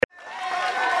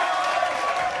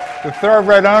The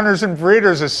Thoroughbred Owners and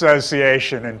Breeders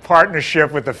Association, in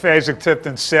partnership with the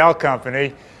Fasig-Tipton Sale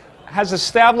Company, has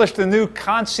established a new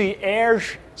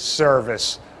concierge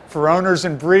service for owners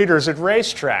and breeders at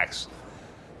racetracks.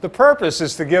 The purpose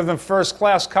is to give them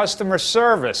first-class customer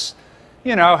service.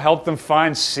 You know, help them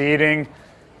find seating,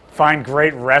 find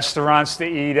great restaurants to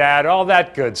eat at, all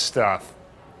that good stuff.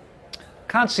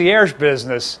 Concierge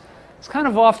business is kind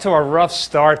of off to a rough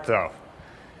start, though.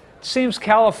 It seems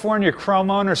California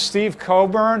Chrome owner Steve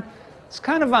Coburn is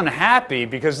kind of unhappy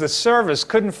because the service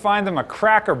couldn't find him a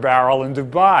Cracker Barrel in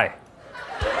Dubai.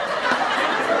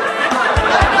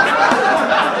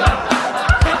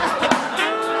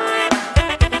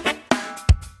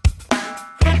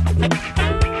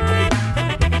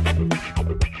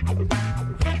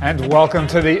 And welcome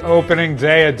to the opening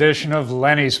day edition of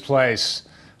Lenny's Place.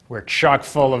 We're chock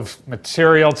full of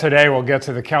material today. We'll get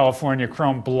to the California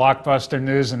Chrome blockbuster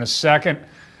news in a second.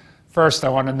 First, I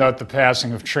want to note the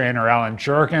passing of trainer Alan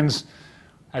Jerkins.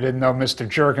 I didn't know Mr.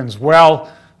 Jerkins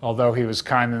well, although he was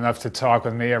kind enough to talk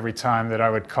with me every time that I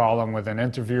would call him with an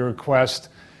interview request.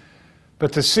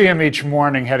 But to see him each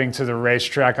morning heading to the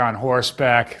racetrack on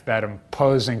horseback, that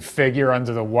imposing figure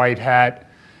under the white hat,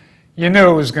 you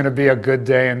knew it was going to be a good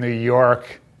day in New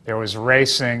York. There was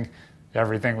racing.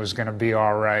 Everything was going to be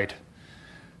all right.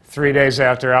 3 days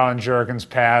after Alan Jerkins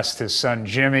passed, his son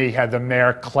Jimmy had the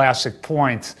mare Classic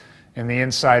Point in the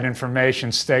Inside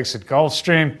Information Stakes at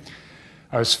Gulfstream.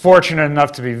 I was fortunate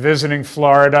enough to be visiting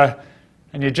Florida,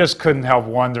 and you just couldn't help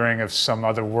wondering if some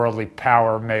otherworldly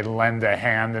power may lend a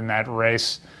hand in that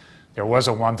race. There was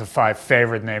a 1-5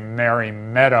 favorite named Mary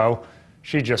Meadow.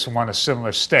 She just won a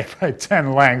similar stake by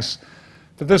 10 lengths.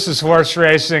 But this is horse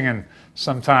racing, and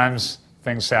sometimes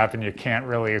things happen you can't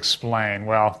really explain.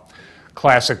 Well,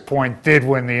 Classic Point did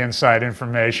win the Inside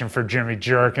Information for Jimmy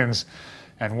Jerkins,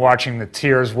 and watching the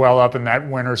tears well up in that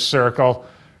winner's circle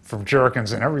from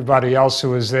Jerkins and everybody else who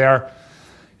was there,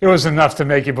 it was enough to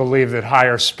make you believe that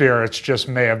higher spirits just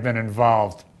may have been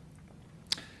involved.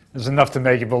 It was enough to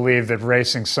make you believe that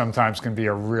racing sometimes can be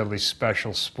a really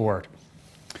special sport.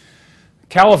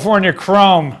 California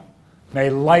Chrome, may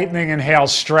lightning and hail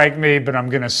strike me, but I'm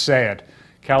going to say it.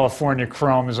 California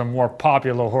Chrome is a more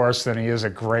popular horse than he is a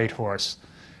great horse.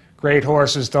 Great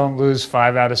horses don't lose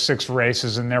 5 out of 6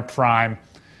 races in their prime.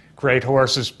 Great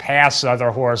horses pass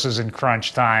other horses in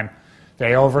crunch time.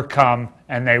 They overcome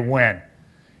and they win.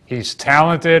 He's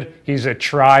talented, he's a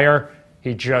trier,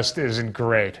 he just isn't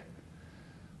great.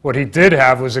 What he did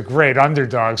have was a great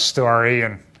underdog story,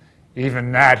 and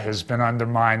even that has been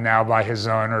undermined now by his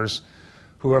owners,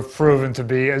 who have proven to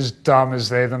be as dumb as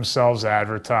they themselves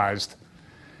advertised.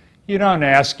 You don't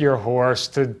ask your horse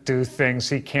to do things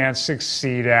he can't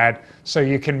succeed at so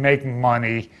you can make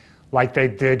money like they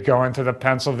did going to the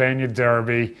Pennsylvania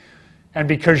Derby, and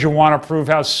because you want to prove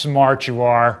how smart you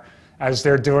are, as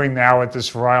they're doing now with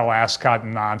this Royal Ascot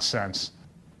nonsense.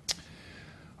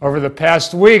 Over the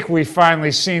past week, we've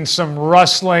finally seen some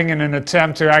rustling in an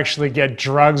attempt to actually get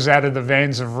drugs out of the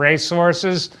veins of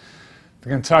racehorses. The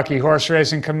Kentucky Horse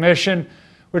Racing Commission,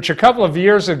 which a couple of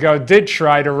years ago did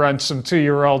try to run some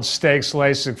 2-year-old stakes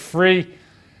LASIK-free,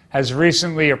 has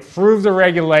recently approved a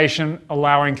regulation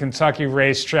allowing Kentucky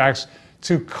racetracks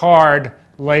to card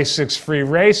LASIK-free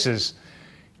races.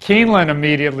 Keeneland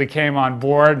immediately came on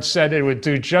board and said it would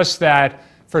do just that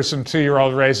for some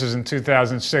 2-year-old races in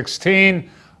 2016.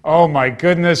 Oh my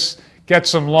goodness, get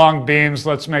some long beams,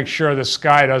 let's make sure the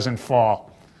sky doesn't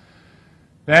fall.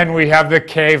 Then we have the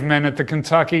cavemen at the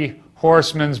Kentucky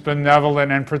Horsemen's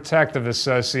Benevolent and Protective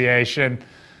Association,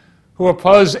 who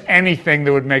oppose anything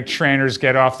that would make trainers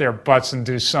get off their butts and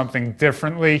do something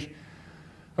differently.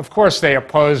 Of course, they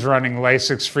oppose running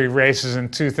LASIK-free races in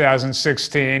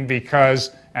 2016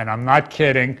 because, and I'm not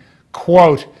kidding,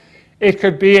 quote, it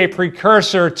could be a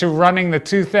precursor to running the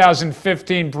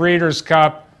 2015 Breeders'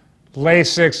 Cup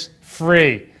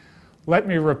LASIK-free. Let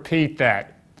me repeat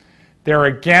that. They're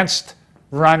against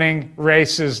running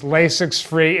races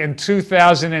LASIK-free in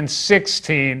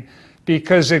 2016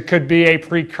 because it could be a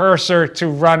precursor to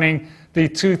running the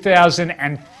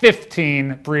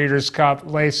 2015 Breeders' Cup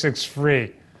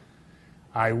LASIK-free.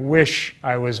 I wish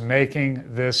I was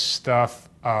making this stuff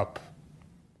up.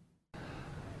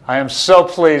 I am so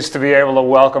pleased to be able to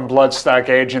welcome Bloodstock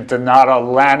agent Donato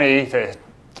Lanni to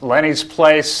Lenny's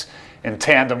Place in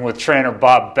tandem with trainer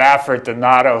Bob Baffert.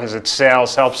 Donato has at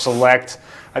sales helped select,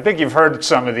 I think you've heard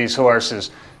some of these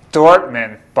horses,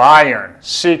 Dortmund, Bayern,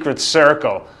 Secret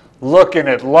Circle, Looking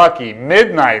at Lucky,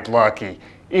 Midnight Lucky,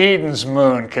 Eden's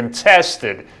Moon,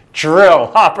 Contested,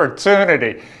 Drill,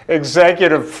 Opportunity,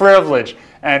 Executive Privilege,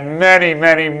 and many,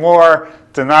 many more.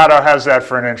 Donato has that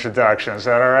for an introduction. Is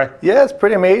that all right? Yeah, it's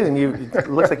pretty amazing. It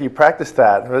looks like you practiced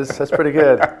that. That's pretty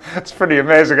good. It's pretty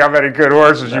amazing how many good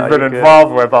horses you've been you're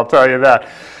involved with, I'll tell you that.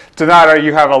 Donato,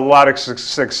 you have a lot of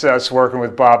success working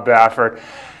with Bob Baffert.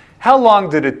 How long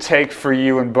did it take for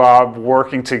you and Bob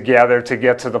working together to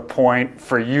get to the point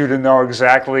for you to know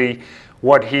exactly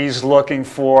what he's looking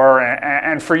for,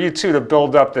 and for you two to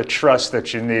build up the trust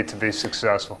that you need to be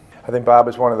successful? I think Bob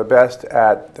is one of the best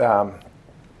at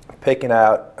picking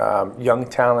out young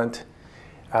talent,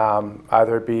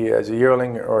 either it be as a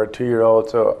yearling or a 2-year-old.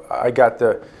 So I got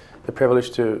the privilege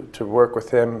to work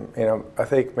with him. I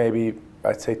think maybe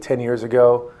I'd say 10 years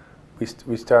ago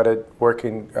we started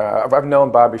working. I've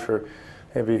known Bobby for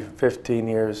maybe 15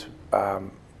 years,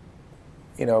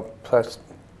 plus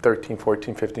 13,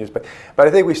 14, 15 years. But I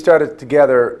think we started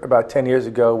together about 10 years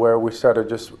ago, where we started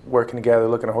just working together,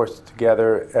 looking at horses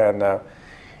together, and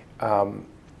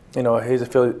his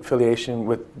affiliation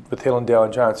with Hillendale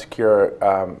and John Secure,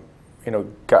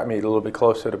 got me a little bit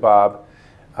closer to Bob,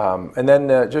 and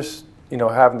then just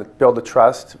having to build a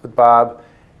trust with Bob,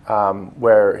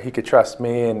 where he could trust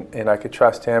me and I could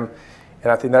trust him.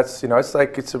 And I think that's,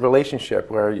 it's a relationship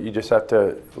where you just have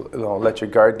to let your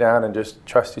guard down and just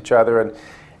trust each other.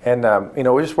 And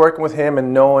we're just working with him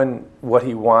and knowing what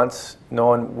he wants,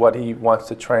 knowing what he wants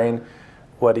to train,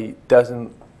 what he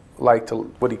doesn't like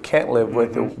to, what he can't live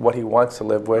with, or what he wants to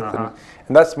live with.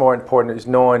 And that's more important, is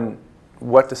knowing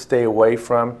what to stay away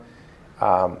from.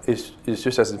 Is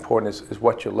just as important as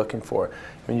what you're looking for.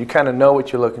 I mean, you kind of know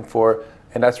what you're looking for,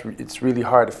 and it's really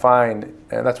hard to find,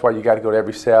 and that's why you got to go to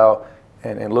every sale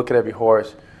and look at every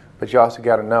horse. But you also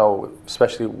got to know,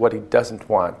 especially what he doesn't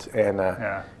want, and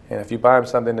if you buy him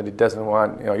something that he doesn't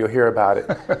want, you'll hear about it.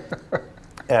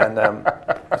 And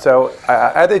so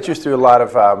I think just through a lot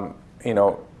of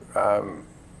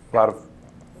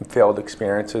failed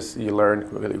experiences, you learn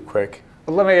really quick.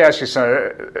 Well, let me ask you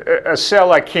something. A sale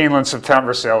like Keeneland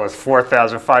September sale with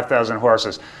 4,000, 5,000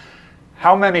 horses,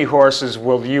 how many horses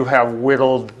will you have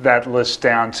whittled that list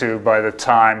down to by the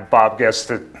time Bob gets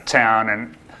to town,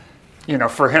 and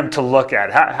for him to look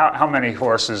at? How many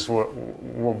horses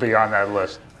will be on that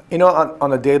list?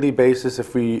 On a daily basis,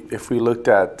 if we looked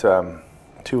at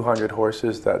 200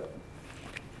 horses, that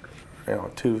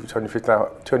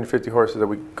 250 horses that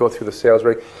we go through the sales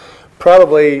rate,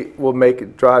 probably we'll make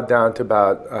it draw down to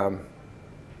about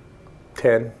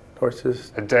 10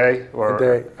 horses a day. A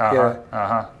day,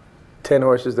 10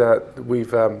 horses that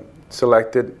we've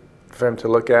selected for him to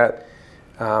look at,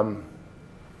 so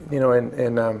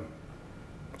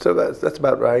that's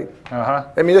about right.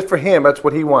 I mean, that's for him. That's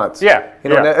what he wants.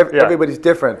 Everybody's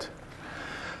different.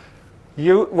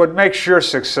 What makes your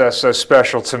success so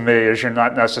special to me is you're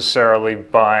not necessarily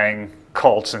buying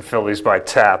colts and fillies by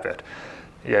Tappet.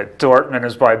 Yeah, Dortmund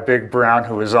is by Big Brown,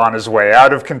 who is on his way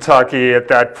out of Kentucky at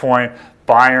that point.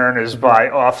 Bayern is by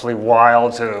Awfully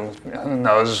Wild, who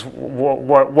knows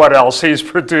what else he's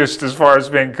produced as far as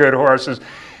being good horses.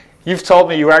 You've told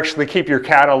me you actually keep your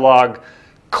catalog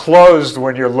closed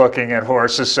when you're looking at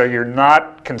horses, so you're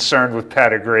not concerned with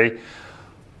pedigree.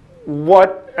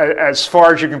 What, as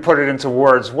far as you can put it into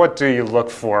words, what do you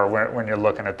look for when you're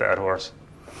looking at that horse?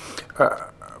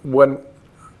 When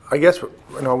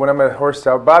I'm at a horse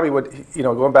sale, Bobby would,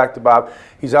 going back to Bob,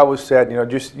 he's always said,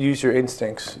 just use your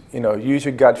instincts, use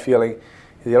your gut feeling.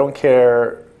 You don't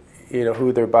care,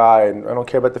 who they're by, and I don't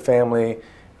care about the family.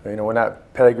 We're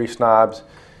not pedigree snobs.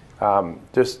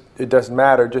 It doesn't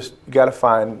matter. Just you got to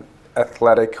find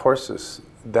athletic horses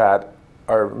that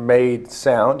are made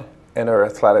sound and are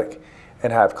athletic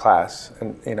and have class,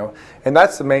 and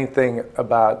that's the main thing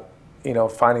about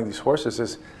finding these horses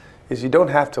is you don't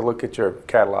have to look at your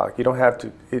catalog. You don't have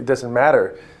to. It doesn't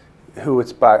matter who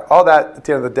it's by. All that at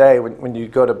the end of the day, when you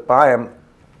go to buy him,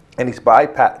 and he's by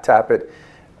Tappet,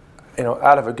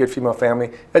 out of a good female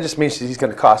family, that just means he's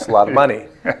going to cost a lot of money.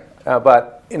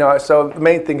 But so the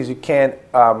main thing is you can't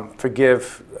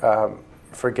forgive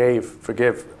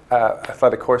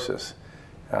athletic horses.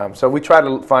 So we try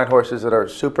to find horses that are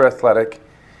super athletic,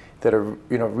 that are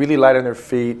really light on their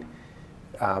feet,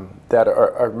 that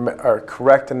are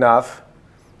correct enough,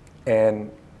 and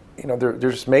they're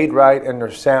just made right and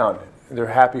they're sound. They're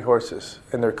happy horses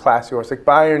and they're classy horses. Like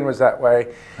Bayern was that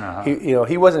way.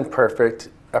 He wasn't perfect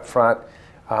up front.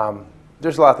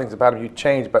 There's a lot of things about him you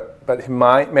change, but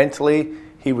mentally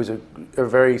he was a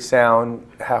very sound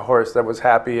horse that was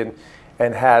happy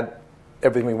and had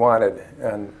everything we wanted.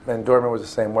 And Dortmund was the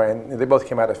same way. And they both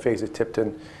came out of phase at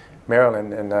Tipton,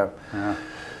 Maryland. And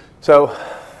so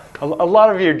a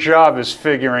lot of your job is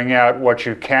figuring out what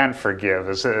you can forgive.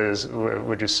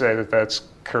 Would you say that that's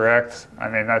correct? I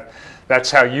mean, that's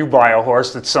how you buy a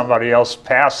horse that somebody else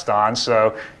passed on.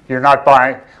 So you're not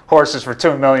buying horses for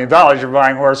 $2 million. You're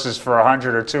buying horses for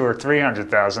 $100,000 or $200,000 or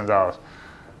 $300,000.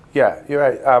 Yeah, you're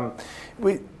right.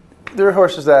 There are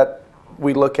horses that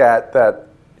we look at that,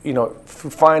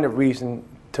 find a reason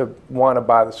to want to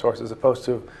buy this horse, as opposed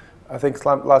to, I think a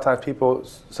lot of times people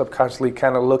subconsciously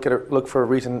kind of look for a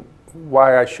reason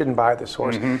why I shouldn't buy this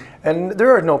horse. And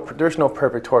there's no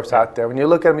perfect horse out there. When you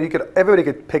look at them, everybody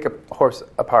could pick a horse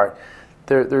apart.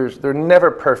 They're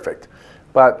never perfect,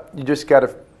 but you just got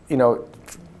to,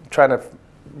 trying to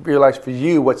realize for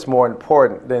you what's more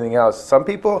important than anything else. Some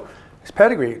people, it's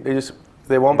pedigree.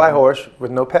 They won't buy a horse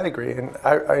with no pedigree, and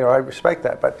I respect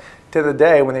that. But at the end of the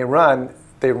day, when they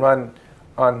run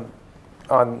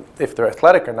on if they're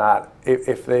athletic or not,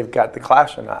 if they've got the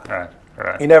class or not.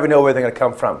 Right. You never know where they're going to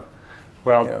come from.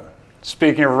 Well,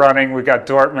 speaking of running, we got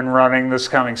Dortmund running this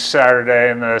coming Saturday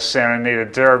in the Santa Anita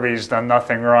Derby. He's done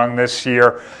nothing wrong this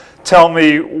year. Tell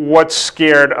me what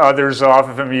scared others off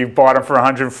of him. You bought him for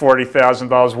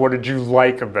 $140,000. What did you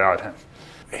like about him?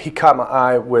 He caught my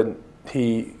eye when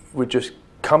he would just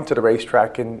come to the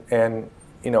racetrack and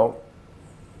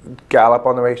gallop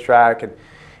on the racetrack,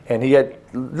 and he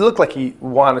looked like he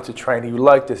wanted to train. He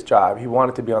liked his job. He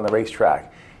wanted to be on the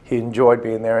racetrack. He enjoyed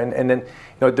being there. And then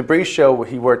at the breeze show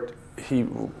he worked,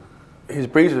 his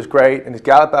breeze was great, and his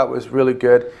gallop out was really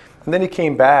good. And then he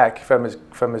came back from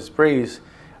his breeze,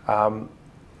 and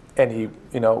he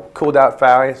cooled out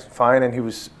fine, and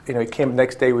he came the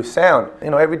next day, he was sound.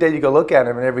 Every day you go look at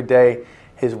him, and every day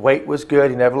his weight was good.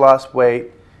 He never lost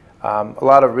weight. A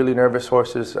lot of really nervous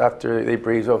horses after they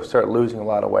breeze will start losing a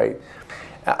lot of weight.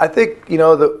 I think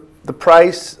the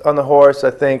price on the horse,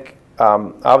 I think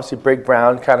obviously Big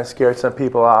Brown kind of scared some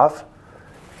people off,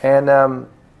 and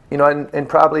and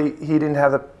probably he didn't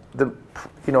have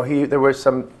there were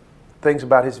some things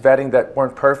about his vetting that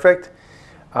weren't perfect,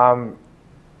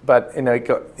 but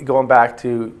going back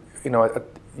to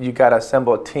you got to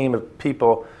assemble a team of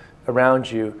people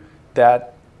around you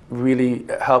that really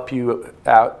help you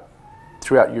out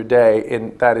throughout your day,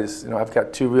 and that is I've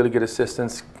got two really good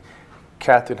assistants,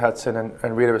 Catherine Hudson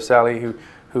and Rita Rosselli,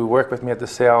 who work with me at the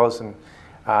sales and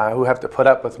who have to put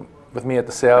up with me at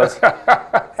the sales,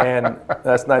 and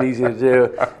that's not easy to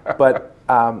do. But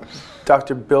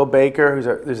Dr. Bill Baker,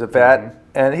 who's a vet,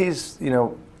 and he's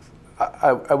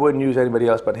I wouldn't use anybody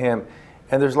else but him.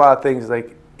 And there's a lot of things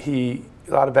like a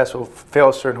lot of vets will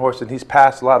fail certain horses, and he's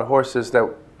passed a lot of horses that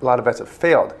a lot of vets have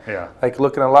failed. Yeah. Like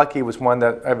Looking Unlucky was one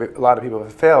that a lot of people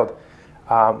have failed.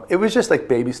 It was just like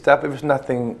baby stuff. It was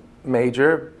nothing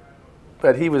major,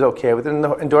 but he was okay with it. In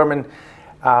Dortmund,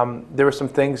 there were some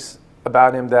things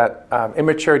about him that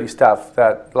immaturity stuff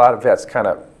that a lot of vets kind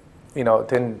of,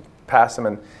 didn't pass him,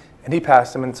 and he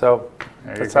passed him, and so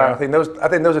that's how I think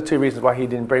those are two reasons why he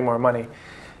didn't bring more money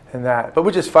than that. But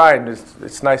which is fine.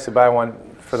 It's nice to buy one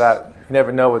for that. You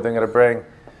never know what they're going to bring.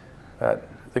 But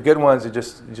the good ones, you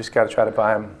just got to try to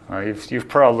buy them. You've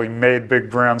probably made Big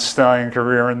Brown Stallion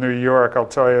career in New York, I'll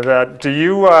tell you that. Do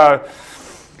you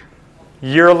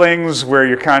yearlings where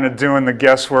you're kind of doing the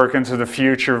guesswork into the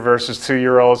future versus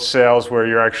 2-year-old sales where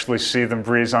you actually see them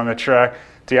breeze on the track,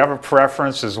 do you have a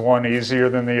preference? Is one easier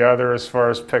than the other as far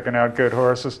as picking out good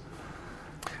horses?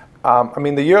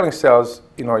 The yearling sales,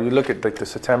 you look at like the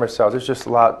September sales, there's just a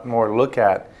lot more to look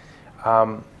at.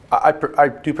 I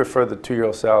do prefer the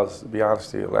 2-year-old sales, to be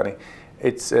honest with you, Lenny.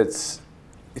 It's a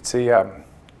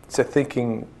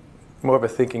thinking, more of a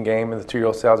thinking game in the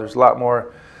 2-year-old sales. There's a lot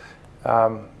more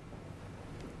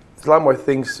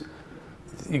things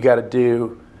you got to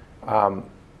do.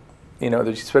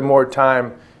 You spend more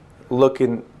time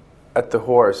looking at the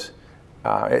horse.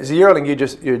 As a yearling,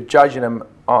 you're judging him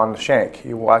on the shank.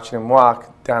 You're watching him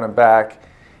walk down and back,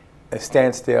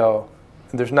 stand still,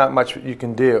 and there's not much you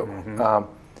can do.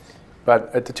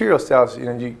 But at the 2-year-old sales,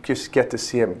 you just get to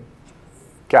see him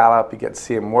gallop. You get to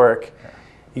see him work.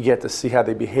 You get to see how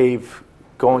they behave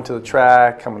going to the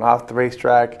track, coming off the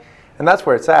racetrack, and that's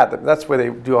where it's at. That's where they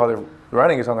do all their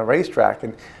running, is on the racetrack,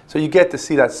 and so you get to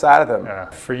see that side of them. Yeah.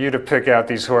 For you to pick out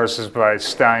these horses by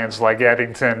stallions like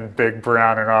Eddington, Big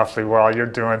Brown, and Awfully Well, you're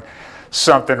doing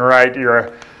something right. You're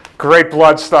a great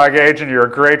bloodstock agent. You're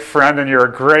a great friend, and you're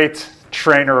a great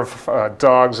trainer of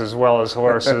dogs as well as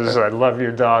horses. I love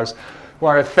your dogs. I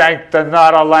want to thank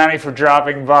Donato Lanni for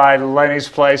dropping by Lenny's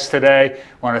place today.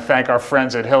 I want to thank our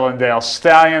friends at Hillendale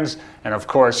Stallions, and of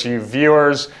course you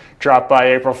viewers. Drop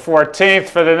by April 14th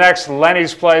for the next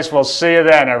Lenny's Place. We'll see you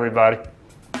then, everybody.